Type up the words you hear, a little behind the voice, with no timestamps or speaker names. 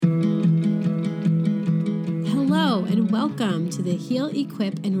and welcome to the Heal,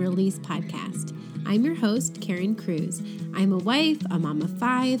 Equip, and Release podcast. I'm your host, Karen Cruz. I'm a wife, a mom of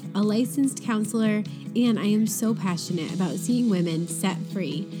 5, a licensed counselor, and I am so passionate about seeing women set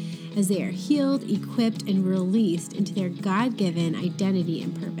free as they are healed, equipped, and released into their God-given identity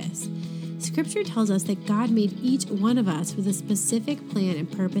and purpose. Scripture tells us that God made each one of us with a specific plan and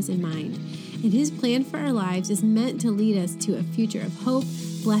purpose in mind, and His plan for our lives is meant to lead us to a future of hope,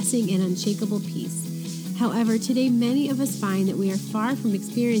 blessing, and unshakable peace. However, today many of us find that we are far from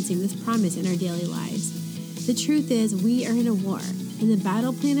experiencing this promise in our daily lives. The truth is, we are in a war, and the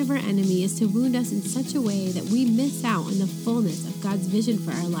battle plan of our enemy is to wound us in such a way that we miss out on the fullness of God's vision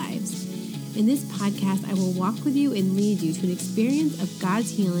for our lives. In this podcast, I will walk with you and lead you to an experience of God's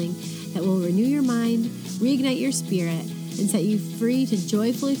healing that will renew your mind, reignite your spirit, and set you free to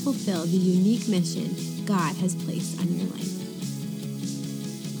joyfully fulfill the unique mission God has placed on your life.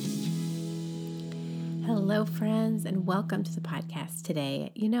 Hello, friends, and welcome to the podcast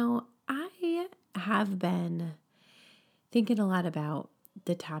today. I have been thinking a lot about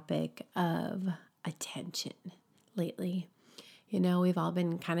the topic of attention lately. We've all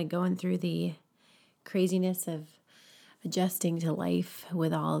been kind of going through the craziness of adjusting to life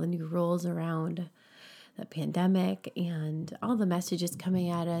with all the new rules around the pandemic and all the messages coming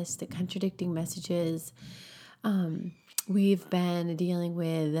at us, the contradicting messages. We've been dealing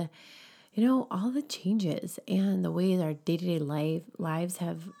with all the changes and the ways our day-to-day lives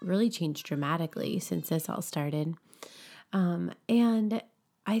have really changed dramatically since this all started. And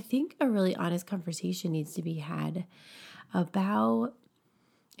I think a really honest conversation needs to be had about,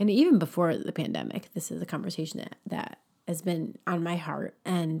 and even before the pandemic, this is a conversation that has been on my heart.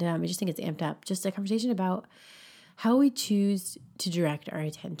 And I just think it's amped up. Just a conversation about how we choose to direct our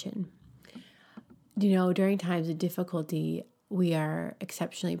attention. During times of difficulty, we are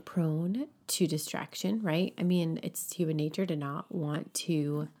exceptionally prone to distraction, right? It's human nature to not want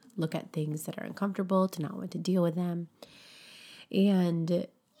to look at things that are uncomfortable, to not want to deal with them. And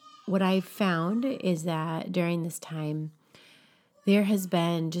what I've found is that during this time, there has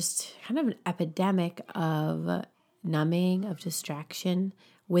been just kind of an epidemic of numbing, of distraction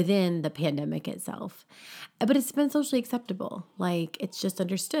within the pandemic itself. But it's been socially acceptable. It's just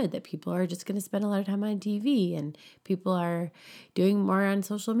understood that people are just going to spend a lot of time on TV and people are doing more on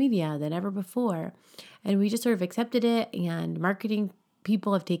social media than ever before. And we just sort of accepted it, and marketing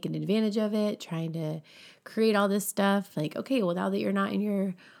people have taken advantage of it, trying to create all this stuff. Okay, well, now that you're not in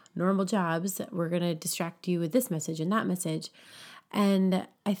your normal jobs, we're going to distract you with this message and that message. And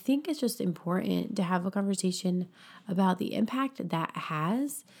I think it's just important to have a conversation about the impact that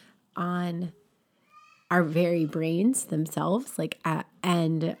has on our very brains themselves,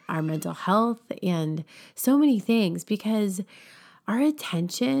 and our mental health and so many things, because our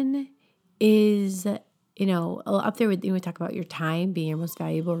attention is, up there with, we talk about your time being your most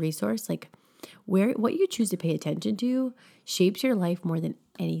valuable resource. What you choose to pay attention to shapes your life more than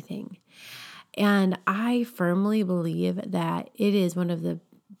anything. And I firmly believe that it is one of the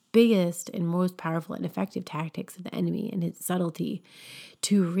biggest and most powerful and effective tactics of the enemy and its subtlety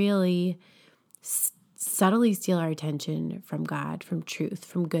to really subtly steal our attention from God, from truth,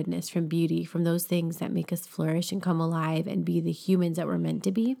 from goodness, from beauty, from those things that make us flourish and come alive and be the humans that we're meant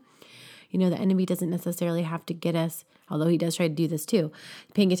to be. The enemy doesn't necessarily have to get us, although he does try to do this too,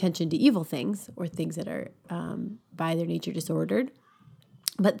 paying attention to evil things or things that are by their nature disordered,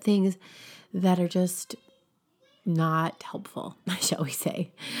 but things that are just not helpful, shall we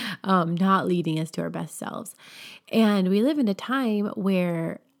say, not leading us to our best selves. And we live in a time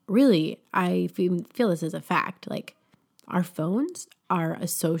where really, I feel this is a fact, our phones are a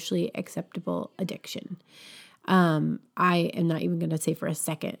socially acceptable addiction. I am not even going to say for a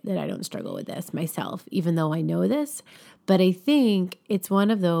second that I don't struggle with this myself, even though I know this. But I think it's one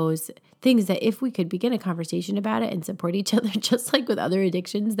of those things that if we could begin a conversation about it and support each other, just like with other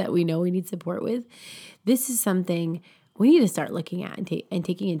addictions that we know we need support with, this is something we need to start looking at and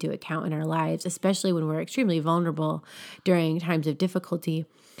taking into account in our lives, especially when we're extremely vulnerable during times of difficulty,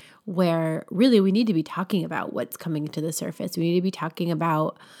 where really we need to be talking about what's coming to the surface. We need to be talking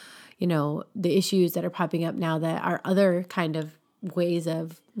about the issues that are popping up now that are other kind of ways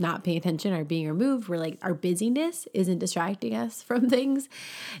of not paying attention are being removed. We're our busyness isn't distracting us from things.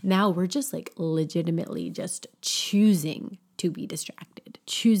 Now we're just legitimately just choosing to be distracted,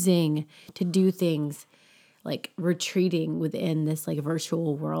 choosing to do things retreating within this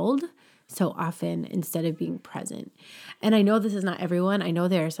virtual world so often instead of being present. And I know this is not everyone. I know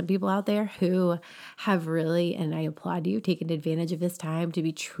there are some people out there who have really, and I applaud you, taken advantage of this time to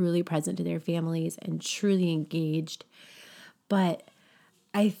be truly present to their families and truly engaged. But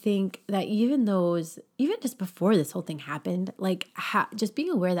I think that even just before this whole thing happened, like just being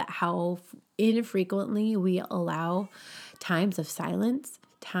aware that how infrequently we allow times of silence,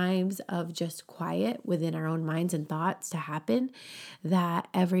 times of just quiet within our own minds and thoughts to happen, that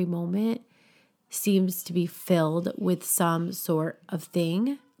every moment seems to be filled with some sort of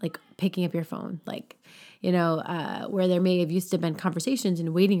thing, like picking up your phone, like, where there may have used to have been conversations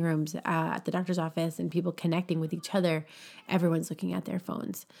in waiting rooms at the doctor's office and people connecting with each other, everyone's looking at their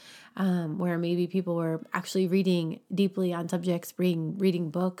phones. Where maybe people were actually reading deeply on subjects, reading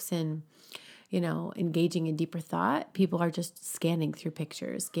books and, engaging in deeper thought. People are just scanning through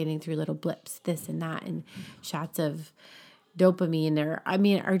pictures, scanning through little blips, this and that, and shots of dopamine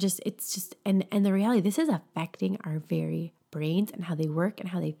and the reality, this is affecting our very brains and how they work and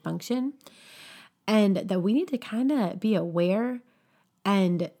how they function. And that we need to kind of be aware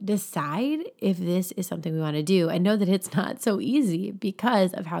and decide if this is something we want to do. And know that it's not so easy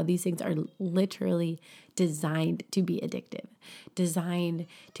because of how these things are literally designed to be addictive, designed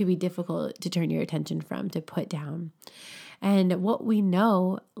to be difficult to turn your attention from, to put down. And what we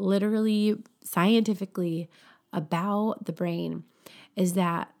know literally scientifically about the brain is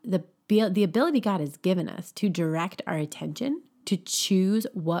that the ability God has given us to direct our attention, to choose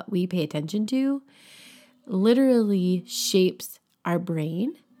what we pay attention to, literally shapes our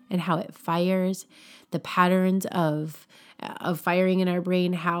brain and how it fires, the patterns of firing in our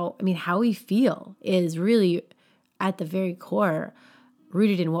brain, how we feel is really at the very core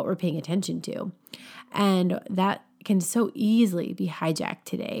rooted in what we're paying attention to. And that can so easily be hijacked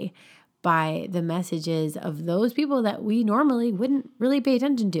today by the messages of those people that we normally wouldn't really pay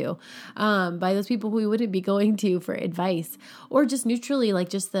attention to, by those people who we wouldn't be going to for advice, or just neutrally, like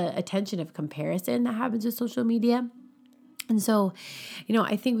just the attention of comparison that happens with social media. And so,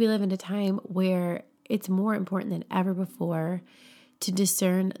 I think we live in a time where it's more important than ever before to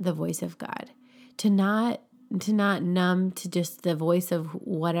discern the voice of God, to not numb to just the voice of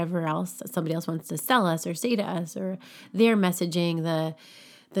whatever else somebody else wants to sell us or say to us, or their messaging,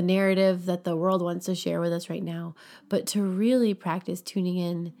 the narrative that the world wants to share with us right now, but to really practice tuning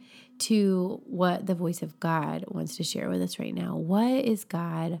in to what the voice of God wants to share with us right now. What is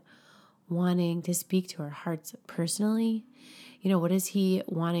God wanting to speak to our hearts personally? What is he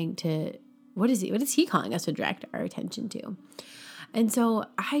wanting to, what is he calling us to direct our attention to? And so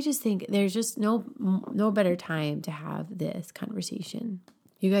I just think there's just no better time to have this conversation.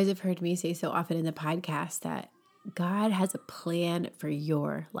 You guys have heard me say so often in the podcast that God has a plan for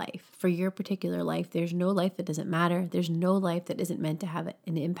your life, for your particular life. There's no life that doesn't matter. There's no life that isn't meant to have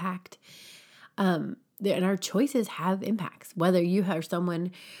an impact. And our choices have impacts. Whether you are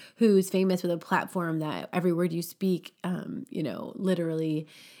someone who's famous with a platform that every word you speak, literally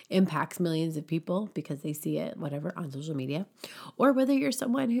impacts millions of people because they see it, whatever, on social media, or whether you're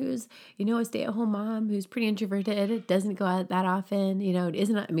someone who's, a stay-at-home mom who's pretty introverted, doesn't go out that often,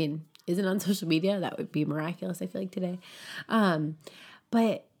 isn't on social media. That would be miraculous, I feel like, today.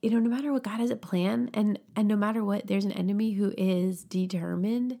 But, no matter what, God has a plan, and no matter what, there's an enemy who is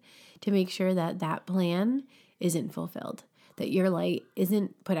determined to make sure that that plan isn't fulfilled, that your light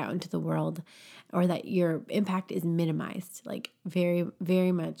isn't put out into the world, or that your impact is minimized, like very,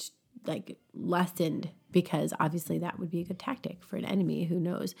 very much like lessened, because obviously that would be a good tactic for an enemy who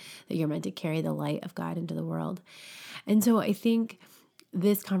knows that you're meant to carry the light of God into the world. And so I think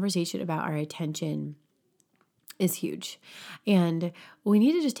this conversation about our attention is huge. And we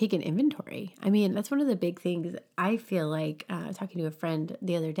need to just take an inventory. That's one of the big things. I feel like talking to a friend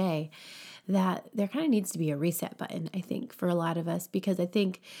the other day, that there kind of needs to be a reset button, I think, for a lot of us, because I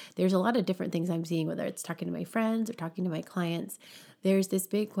think there's a lot of different things I'm seeing, whether it's talking to my friends or talking to my clients. There's this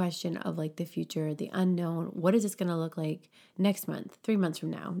big question of like the future, the unknown. What is this going to look like next month, 3 months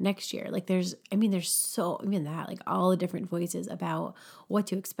from now, next year? Like there's all the different voices about what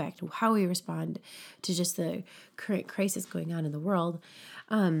to expect, how we respond to just the current crisis going on in the world.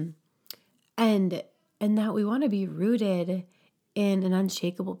 And that we want to be rooted in an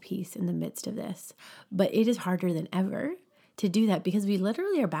unshakable peace in the midst of this. But it is harder than ever to do that, because we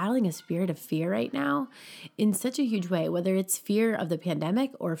literally are battling a spirit of fear right now in such a huge way, whether it's fear of the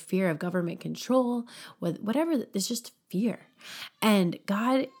pandemic or fear of government control, whatever, it's just fear. And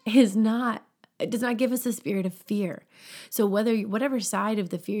God does not give us a spirit of fear. So whatever side of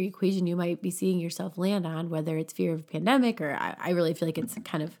the fear equation you might be seeing yourself land on, whether it's fear of pandemic, or I really feel like it's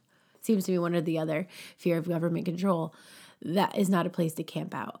kind of seems to be one or the other, fear of government control, that is not a place to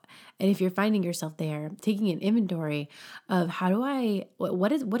camp out. And if you're finding yourself there, taking an inventory of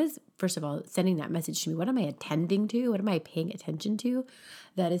what is, first of all, sending that message to me, what am I attending to? What am I paying attention to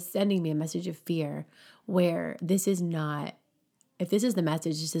that is sending me a message of fear, where this is not if this is the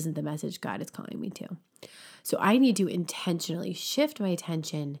message, this isn't the message God is calling me to. So I need to intentionally shift my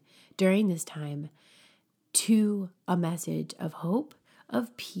attention during this time to a message of hope,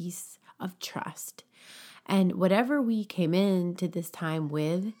 of peace, of trust. And whatever we came into this time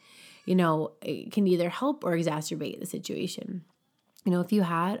with, it can either help or exacerbate the situation. If you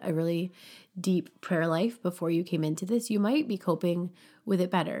had a really deep prayer life before you came into this, you might be coping with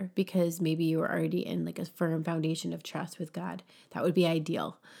it better because maybe you were already in like a firm foundation of trust with God. That would be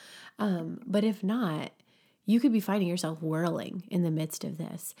ideal. But if not, you could be finding yourself whirling in the midst of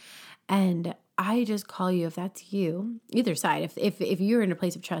this. And I just call you, if that's you, either side, if you're in a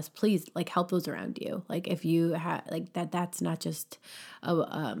place of trust, please like help those around you. Like if you have like that's not just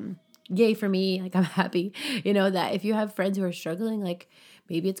a yay for me, like I'm happy, that if you have friends who are struggling, like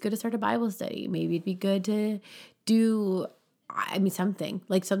maybe it's good to start a Bible study. Maybe it'd be good to do, something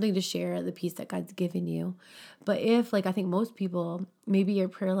to share the peace that God's given you. But if I think most people, maybe your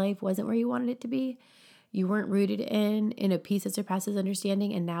prayer life wasn't where you wanted it to be, you weren't rooted in a peace that surpasses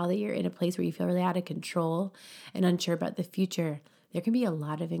understanding. And now that you're in a place where you feel really out of control and unsure about the future, there can be a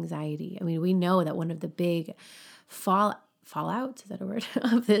lot of anxiety. We know that one of the big fallouts, is that a word,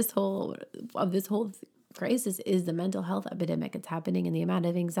 of this whole crisis is the mental health epidemic. It's happening, and the amount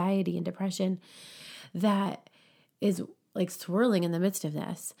of anxiety and depression that is like swirling in the midst of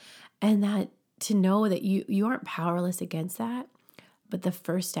this. And that to know that you aren't powerless against that. But the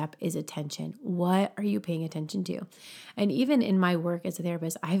first step is attention. What are you paying attention to? And even in my work as a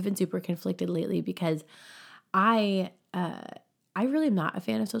therapist, I've been super conflicted lately because I really am not a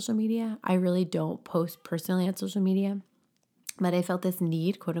fan of social media. I really don't post personally on social media. But I felt this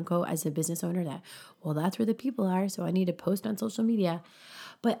need, quote unquote, as a business owner that, well, that's where the people are, so I need to post on social media.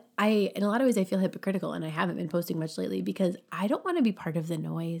 But in a lot of ways, I feel hypocritical, and I haven't been posting much lately because I don't want to be part of the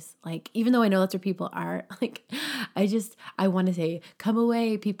noise. Like, even though I know that's where people are, like, I want to say, come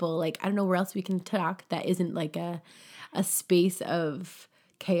away, people. Like, I don't know where else we can talk that isn't like a space of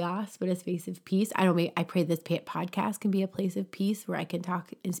chaos, but a space of peace. I pray this podcast can be a place of peace where I can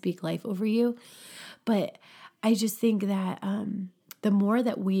talk and speak life over you. But I just think that the more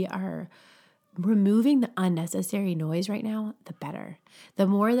that we are removing the unnecessary noise right now, the better. The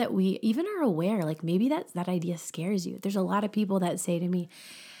more that we even are aware, like maybe that idea scares you. There's a lot of people that say to me,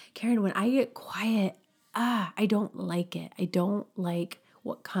 Karen, when I get quiet, I don't like it. I don't like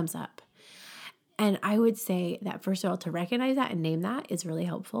what comes up. And I would say that first of all, to recognize that and name that is really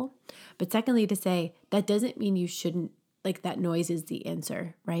helpful. But secondly, to say that doesn't mean you shouldn't, like that noise is the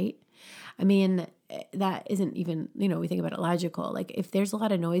answer, right? That isn't even, we think about it logical. Like if there's a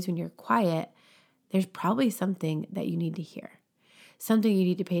lot of noise when you're quiet, there's probably something that you need to hear, something you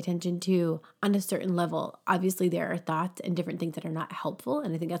need to pay attention to on a certain level. Obviously, there are thoughts and different things that are not helpful.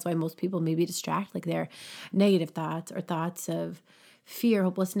 And I think that's why most people maybe distract, like they're negative thoughts or thoughts of fear,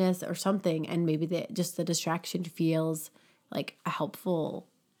 hopelessness, or something. And maybe the distraction feels like a helpful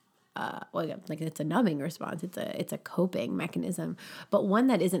like it's a numbing response. It's a coping mechanism, but one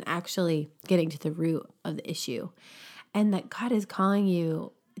that isn't actually getting to the root of the issue. And that God is calling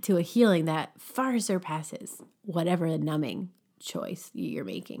you to a healing that far surpasses whatever the numbing choice you're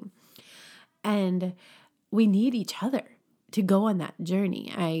making. And we need each other to go on that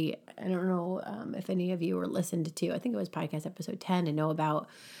journey. I don't know if any of you were listened to, I think it was podcast episode 10, and know about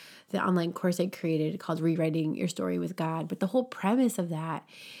the online course I created called Rewriting Your Story with God. But the whole premise of that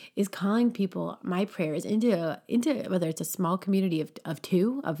is calling people, my prayers, into whether it's a small community of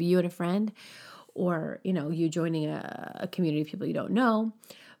two, of you and a friend, or, you joining a community of people you don't know,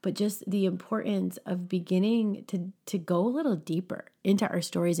 but just the importance of beginning to go a little deeper into our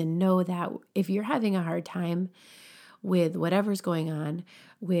stories and know that if you're having a hard time with whatever's going on,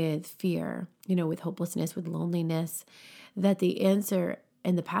 with fear, with hopelessness, with loneliness, that the answer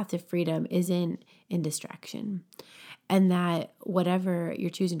and the path to freedom isn't in distraction. And that whatever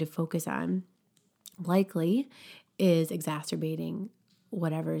you're choosing to focus on likely is exacerbating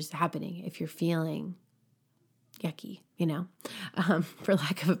whatever's happening. If you're feeling yucky, for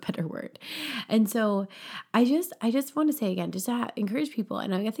lack of a better word. And so I just want to say again, just to encourage people,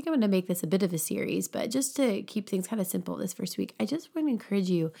 and I think I'm going to make this a bit of a series, but just to keep things kind of simple this first week, I just want to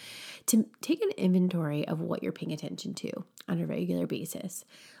encourage you to take an inventory of what you're paying attention to on a regular basis.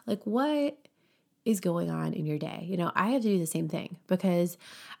 Like what is going on in your day? I have to do the same thing because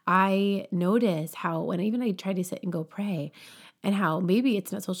I notice how when I try to sit and go pray, and how maybe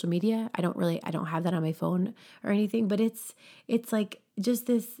it's not social media. I don't have that on my phone or anything, but it's like just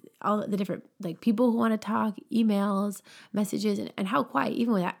this, all the different like people who want to talk, emails, messages, and how quiet,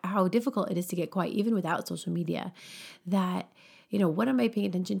 even without, how difficult it is to get quiet, even without social media, that, what am I paying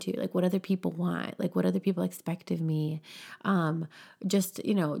attention to? Like what other people want, like what other people expect of me. Just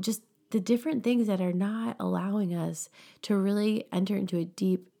the different things that are not allowing us to really enter into a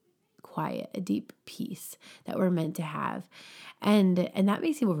deep quiet, a deep peace that we're meant to have. And that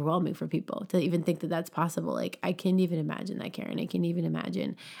may seem overwhelming for people to even think that that's possible. Like I can't even imagine that, Karen. I can't even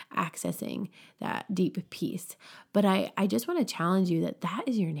imagine accessing that deep peace. But I just want to challenge you that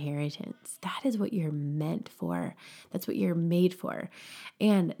is your inheritance. That is what you're meant for. That's what you're made for.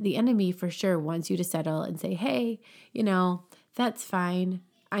 And the enemy for sure wants you to settle and say, hey, that's fine.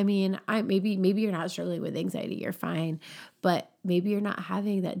 I mean, maybe you're not struggling with anxiety, you're fine, but maybe you're not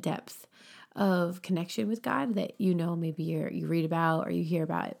having that depth of connection with God that maybe you read about or you hear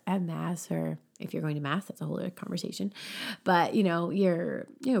about at Mass, or if you're going to Mass, that's a whole other conversation. But you're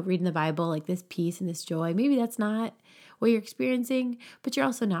reading the Bible, like this peace and this joy. Maybe that's not what you're experiencing, but you're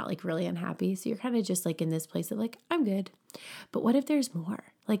also not like really unhappy. So you're kind of just like in this place of like, I'm good. But what if there's more?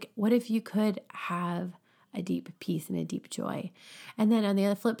 Like, what if you could have a deep peace and a deep joy? And then on the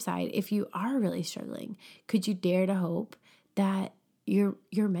other flip side, if you are really struggling, could you dare to hope that you're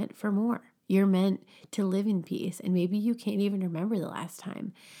meant for more? You're meant to live in peace. And maybe you can't even remember the last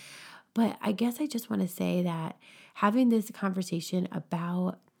time. But I guess I just want to say that having this conversation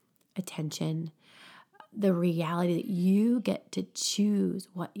about attention, the reality that you get to choose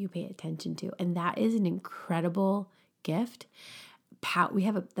what you pay attention to, and that is an incredible gift. We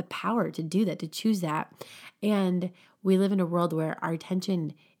have the power to do that, to choose that. And we live in a world where our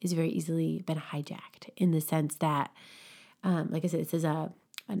attention is very easily been hijacked in the sense that, like I said, this is an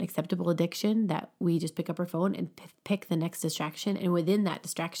acceptable addiction that we just pick up our phone and pick the next distraction. And within that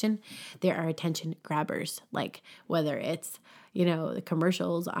distraction, there are attention grabbers, like whether it's, the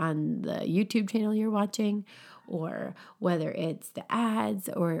commercials on the YouTube channel you're watching, or whether it's the ads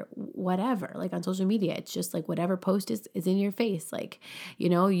or whatever, like on social media. It's just like whatever post is in your face. Like,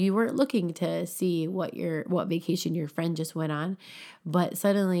 you weren't looking to see what vacation your friend just went on, but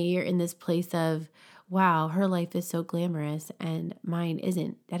suddenly you're in this place of, wow, her life is so glamorous and mine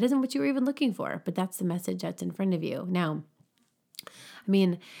isn't. That isn't what you were even looking for, but that's the message that's in front of you. Now, I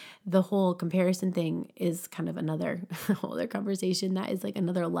mean, the whole comparison thing is kind of another whole other conversation. That is like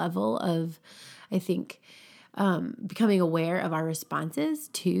another level of, I think, becoming aware of our responses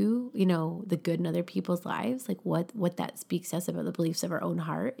to, the good in other people's lives, like what that speaks to us about the beliefs of our own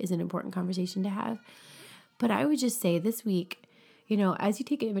heart is an important conversation to have. But I would just say this week, as you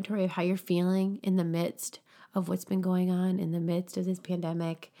take an inventory of how you're feeling in the midst of what's been going on, in the midst of this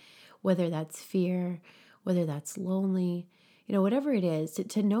pandemic, whether that's fear, whether that's lonely, whatever it is,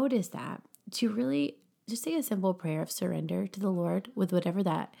 to notice that, to really just say a simple prayer of surrender to the Lord with whatever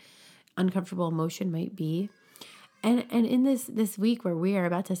that uncomfortable emotion might be. And in this week where we are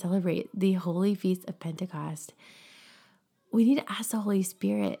about to celebrate the Holy Feast of Pentecost, we need to ask the Holy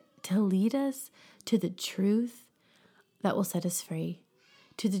Spirit to lead us to the truth that will set us free,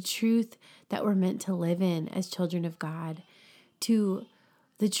 to the truth that we're meant to live in as children of God, to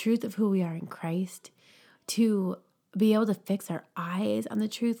the truth of who we are in Christ, to be able to fix our eyes on the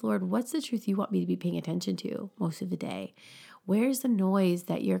truth. Lord, what's the truth you want me to be paying attention to most of the day? Where's the noise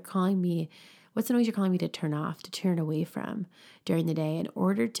that you're calling me? What's the noise you're calling me to turn off, to turn away from during the day in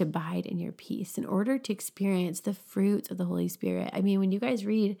order to abide in your peace, in order to experience the fruits of the Holy Spirit? I mean, when you guys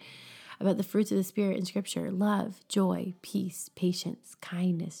read about the fruits of the Spirit in Scripture, love, joy, peace, patience,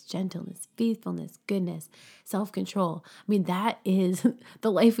 kindness, gentleness, faithfulness, goodness, self-control. I mean, that is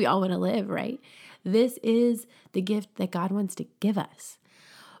the life we all want to live, right? This is the gift that God wants to give us.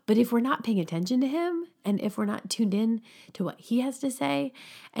 But if we're not paying attention to him, and if we're not tuned in to what he has to say,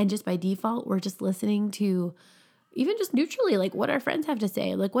 and just by default, we're just listening to even just neutrally, like what our friends have to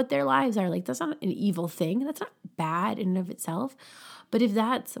say, like what their lives are, like that's not an evil thing. That's not bad in and of itself. But if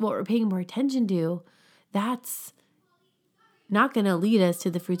that's what we're paying more attention to, that's not going to lead us to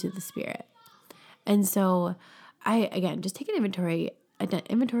the fruits of the Spirit. And so again, just take an inventory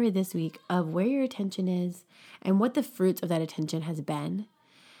this week of where your attention is and what the fruits of that attention has been.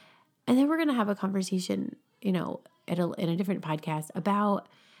 And then we're going to have a conversation, in a different podcast about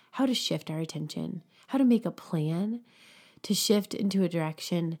how to shift our attention, how to make a plan to shift into a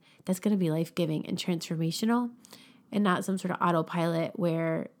direction that's going to be life-giving and transformational, and not some sort of autopilot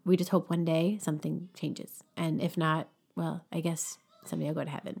where we just hope one day something changes. And if not, well, I guess someday I'll go to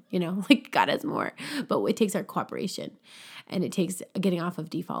heaven, like God has more. But it takes our cooperation, and it takes getting off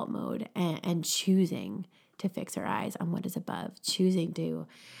of default mode and choosing to fix our eyes on what is above, choosing to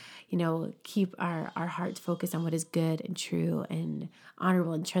keep our hearts focused on what is good and true and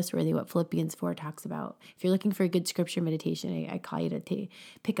honorable and trustworthy, what Philippians 4 talks about. If you're looking for a good scripture meditation, I call you to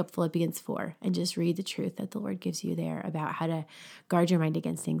pick up Philippians 4 and just read the truth that the Lord gives you there about how to guard your mind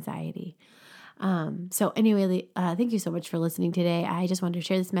against anxiety. So anyway, thank you so much for listening today. I just wanted to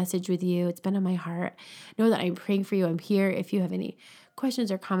share this message with you. It's been on my heart. Know that I'm praying for you. I'm here. If you have any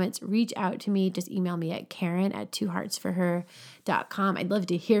questions or comments, reach out to me. Just email me at Karen@twoheartsforher.com. I'd love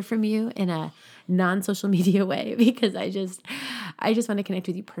to hear from you in a non-social media way because I just want to connect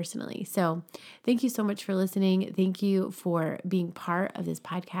with you personally. So thank you so much for listening. Thank you for being part of this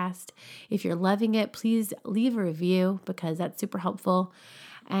podcast. If you're loving it, please leave a review because that's super helpful.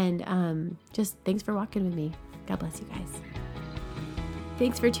 And just thanks for walking with me. God bless you guys.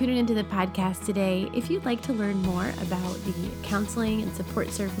 Thanks for tuning into the podcast today. If you'd like to learn more about the counseling and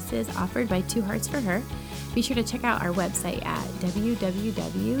support services offered by Two Hearts for Her, be sure to check out our website at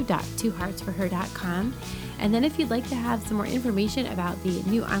www.twoheartsforher.com. And then if you'd like to have some more information about the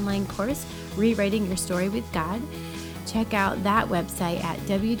new online course, Rewriting Your Story with God, check out that website at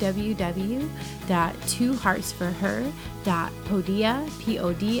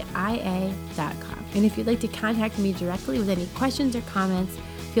www.twoheartsforher.podia.com. And if you'd like to contact me directly with any questions or comments,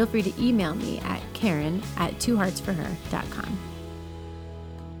 feel free to email me at Karen@twoheartsforher.com.